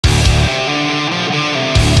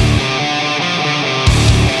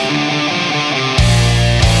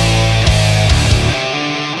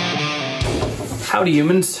Howdy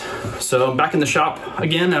humans. So I'm back in the shop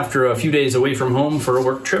again after a few days away from home for a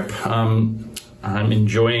work trip. I'm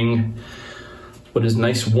enjoying what is a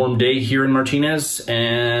nice warm day here in Martinez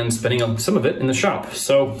and spending some of it in the shop.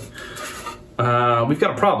 So we've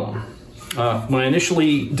got a problem. When I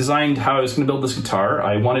initially designed how I was going to build this guitar,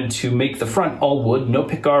 I wanted to make the front all wood, no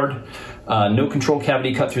pickguard, no control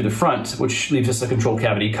cavity cut through the front, which leaves us a control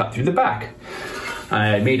cavity cut through the back.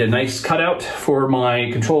 I made a nice cutout for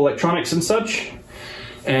my control electronics and such,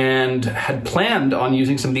 and had planned on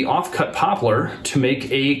using some of the off-cut poplar to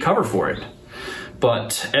make a cover for it.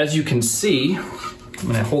 But as you can see,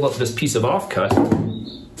 when I hold up this piece of off-cut,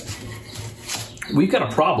 we've got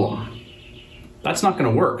a problem. That's not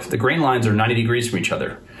gonna work. The grain lines are 90 degrees from each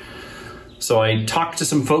other. So I talked to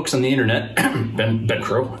some folks on the internet, Ben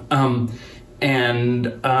Crow, and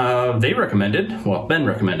they recommended, well, Ben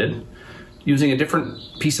recommended, using a different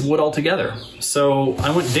piece of wood altogether. So I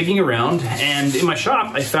went digging around, and in my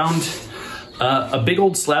shop I found a big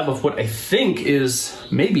old slab of what I think is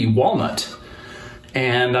maybe walnut.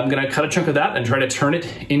 And I'm gonna cut a chunk of that and try to turn it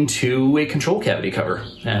into a control cavity cover,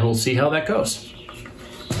 and we'll see how that goes.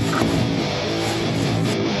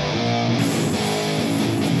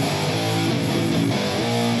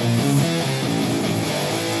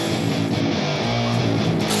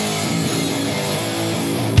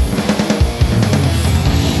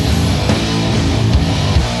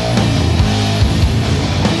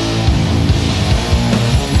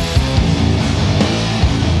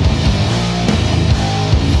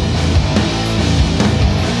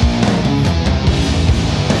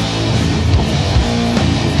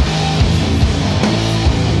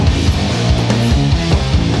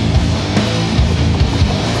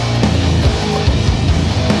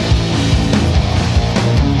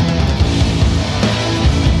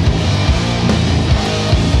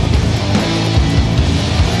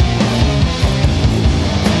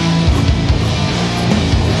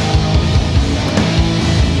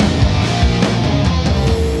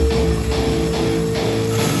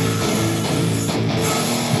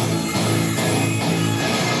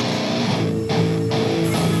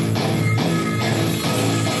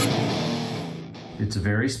 It's a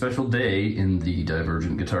very special day in the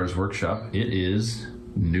Divergent Guitars workshop. It is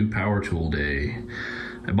new power tool day.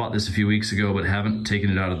 I bought this a few weeks ago, but hadn't taken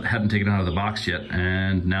it out of the box yet,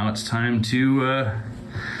 and now it's time to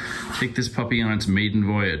take this puppy on its maiden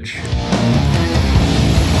voyage.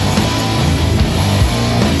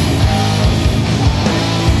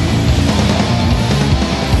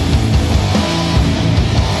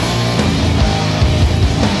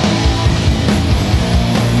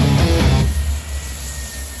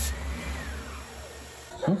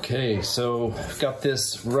 Okay, so I've got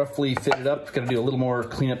this roughly fitted up. Got to do a little more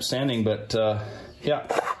cleanup sanding, but yeah,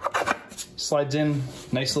 slides in,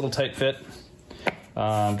 nice little tight fit.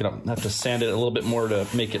 I'm gonna have to sand it a little bit more to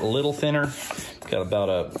make it a little thinner. Got about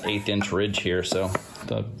a 1/8 inch ridge here, so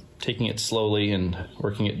taking it slowly and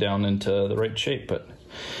working it down into the right shape, but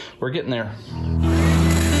we're getting there.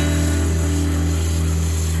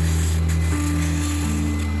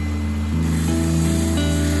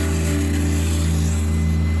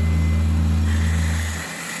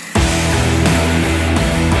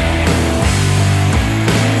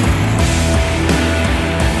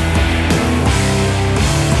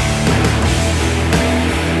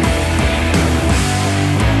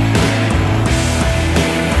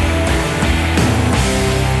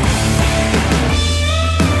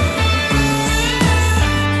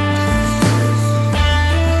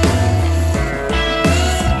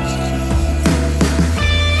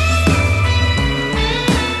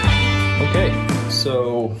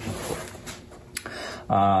 So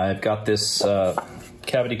I've got this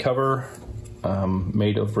cavity cover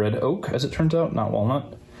made of red oak, as it turns out, not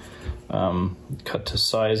walnut. Cut to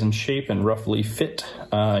size and shape and roughly fit.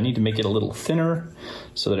 I need to make it a little thinner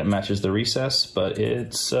so that it matches the recess, but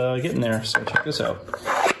it's getting there, so check this out.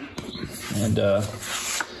 And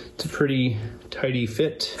it's a pretty tidy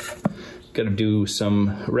fit. Got to do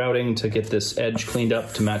some routing to get this edge cleaned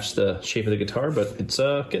up to match the shape of the guitar, but it's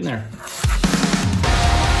getting there.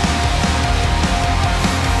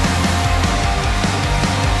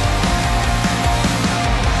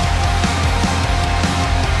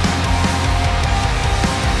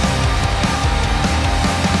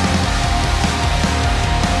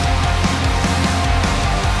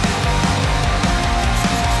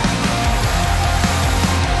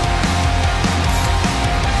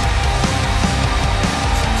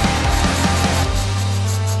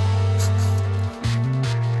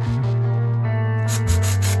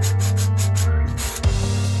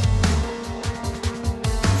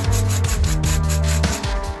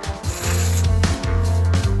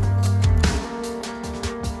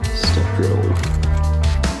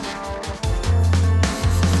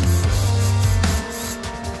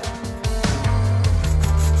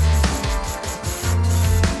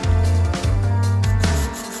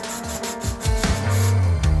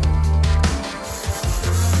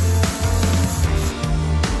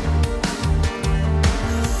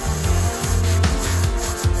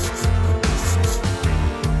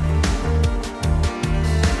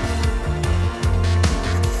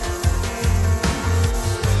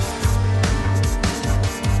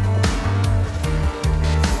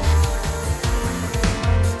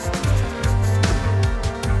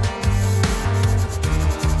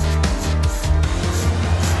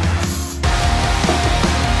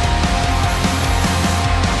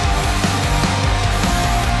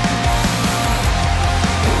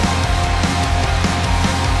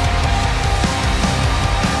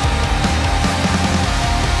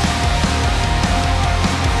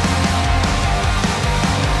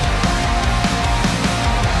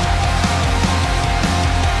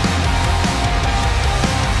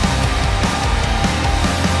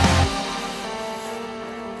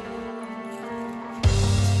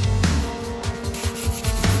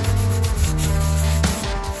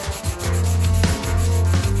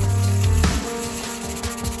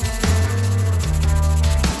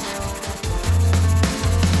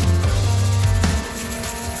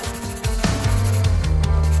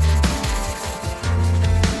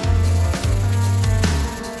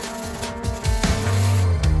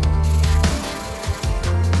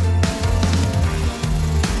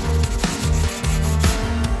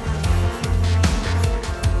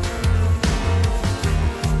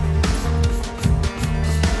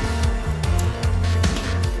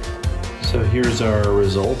 So here's our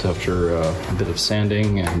result after a bit of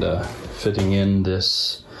sanding and fitting in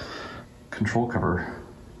this control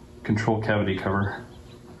cavity cover.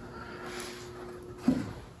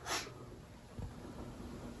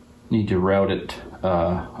 Need to route it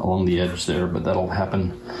along the edge there, but that'll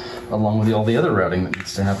happen along with all the other routing that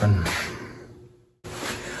needs to happen.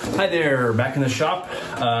 Hi there, back in the shop.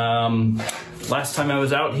 Last time I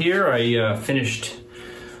was out here, I finished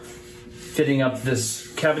fitting up this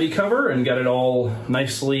cavity cover and got it all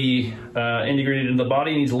nicely integrated into the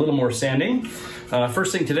body. It needs a little more sanding.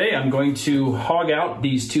 First thing today, I'm going to hog out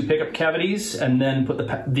these two pickup cavities and then put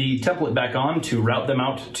the template back on to route them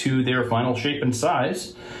out to their final shape and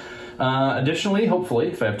size. Additionally, hopefully,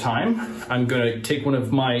 if I have time, I'm going to take one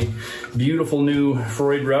of my beautiful new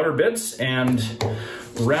Freud router bits and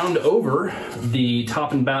round over the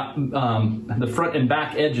top and back, the front and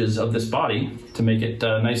back edges of this body to make it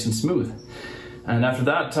nice and smooth. And after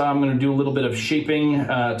that, I'm going to do a little bit of shaping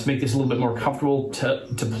to make this a little bit more comfortable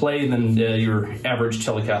to play than your average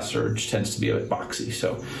Telecaster, which tends to be a bit boxy.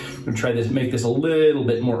 So I'm going to try to make this a little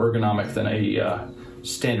bit more ergonomic than a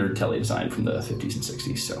standard Tele design from the 50s and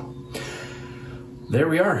 60s. So there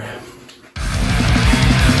we are.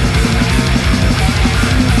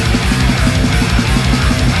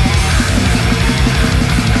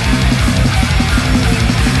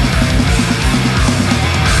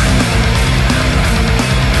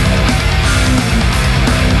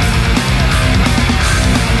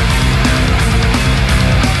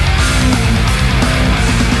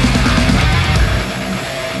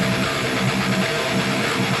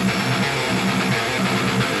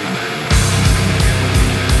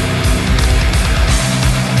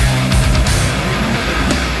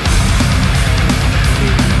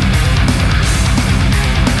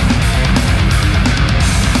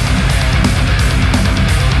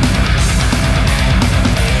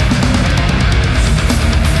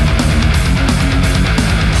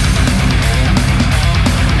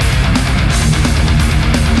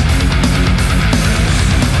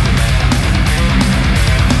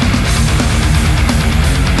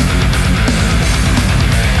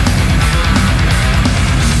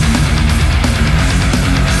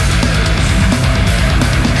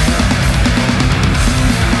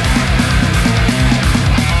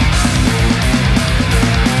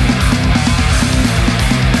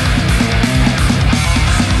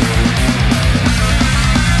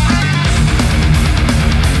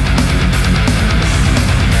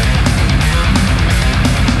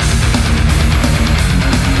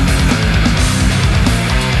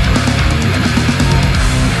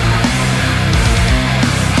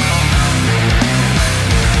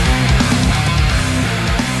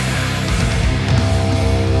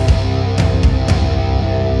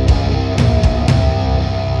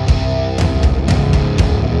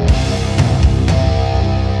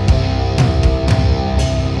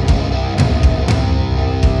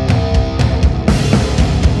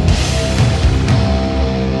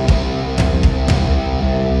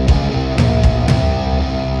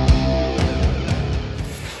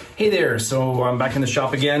 Hey there, so I'm back in the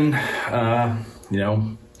shop again, you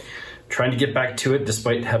know, trying to get back to it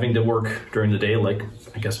despite having to work during the day like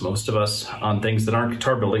I guess most of us on things that aren't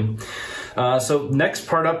guitar building. So next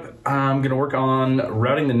part up, I'm gonna work on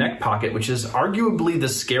routing the neck pocket, which is arguably the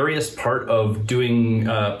scariest part of doing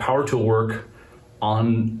power tool work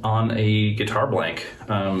on a guitar blank.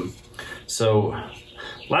 So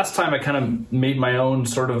last time I kind of made my own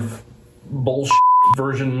sort of bullshit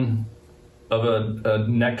version of a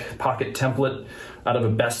neck pocket template out of a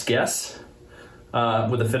best guess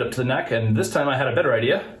with a fit up to the neck. And this time I had a better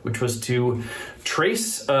idea, which was to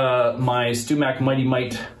trace my StewMac Mighty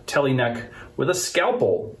Mite Tele neck with a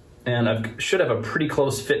scalpel. And I should have a pretty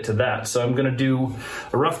close fit to that. So I'm gonna do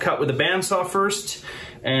a rough cut with a bandsaw first,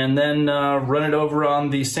 and then run it over on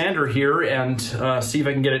the sander here and see if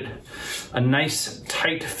I can get it a nice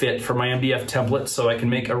tight fit for my MDF template so I can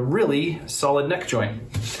make a really solid neck joint.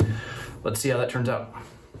 Let's see how that turns out.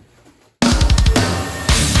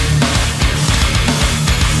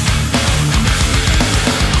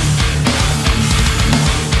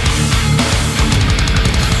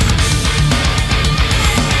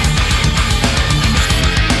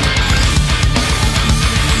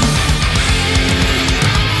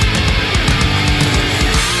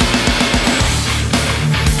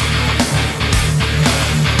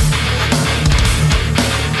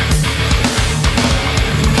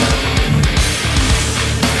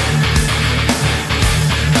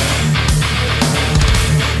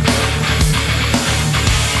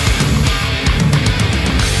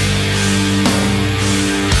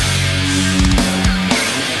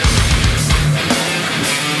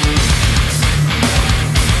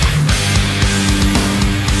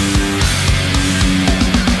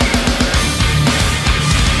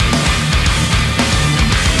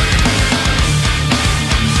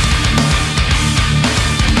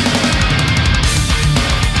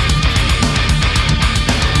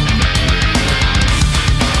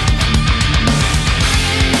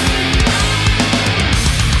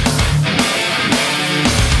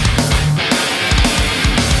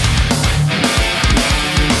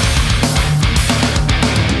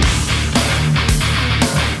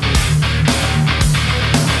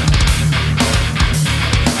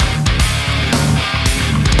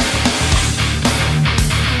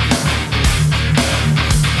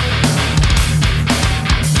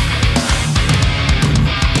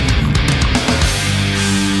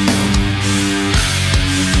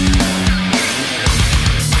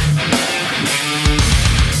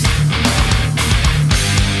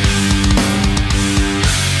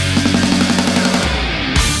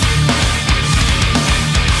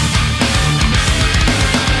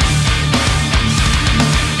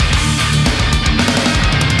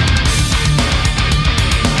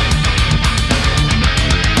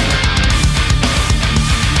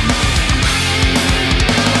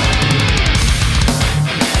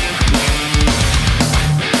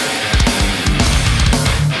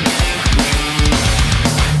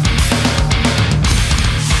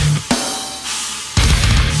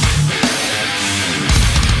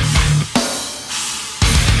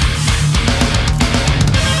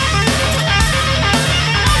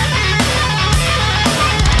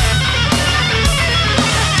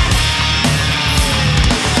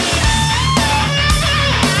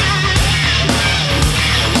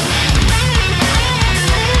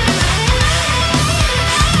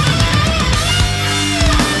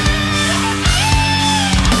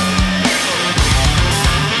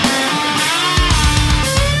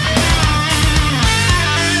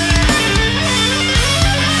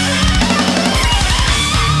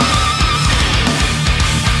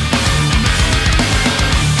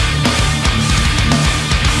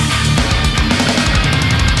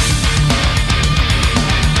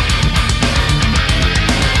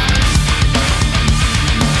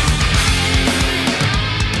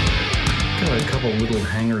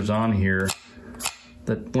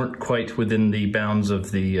 that weren't quite within the bounds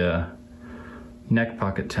of the neck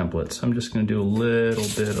pocket template. So I'm just going to do a little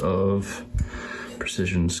bit of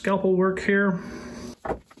precision scalpel work here.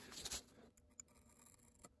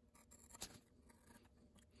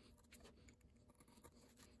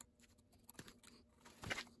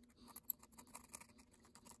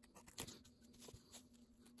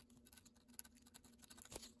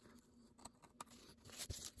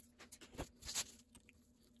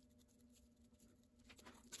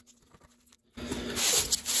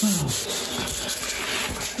 Well,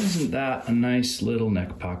 isn't that a nice little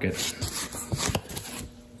neck pocket?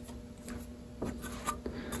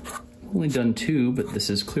 Only done 2, but this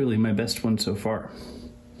is clearly my best one so far.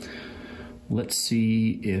 Let's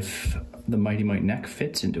see if the Mighty Mite neck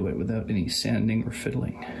fits into it without any sanding or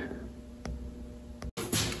fiddling.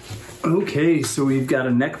 Okay, so we've got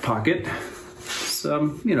a neck pocket.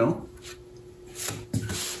 Some, you know,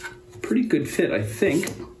 pretty good fit, I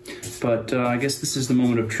think. But I guess this is the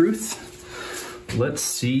moment of truth. Let's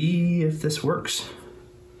see if this works.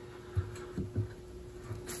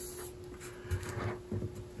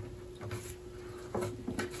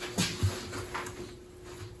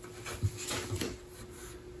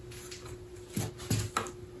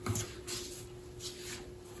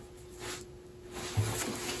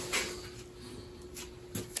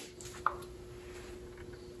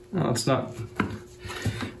 Well, it's not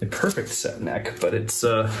a perfect set neck, but it's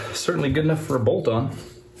certainly good enough for a bolt on.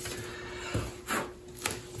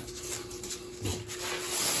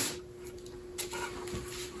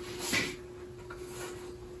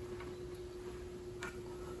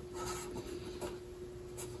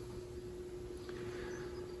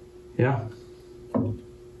 Yeah,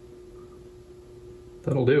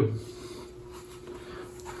 that'll do.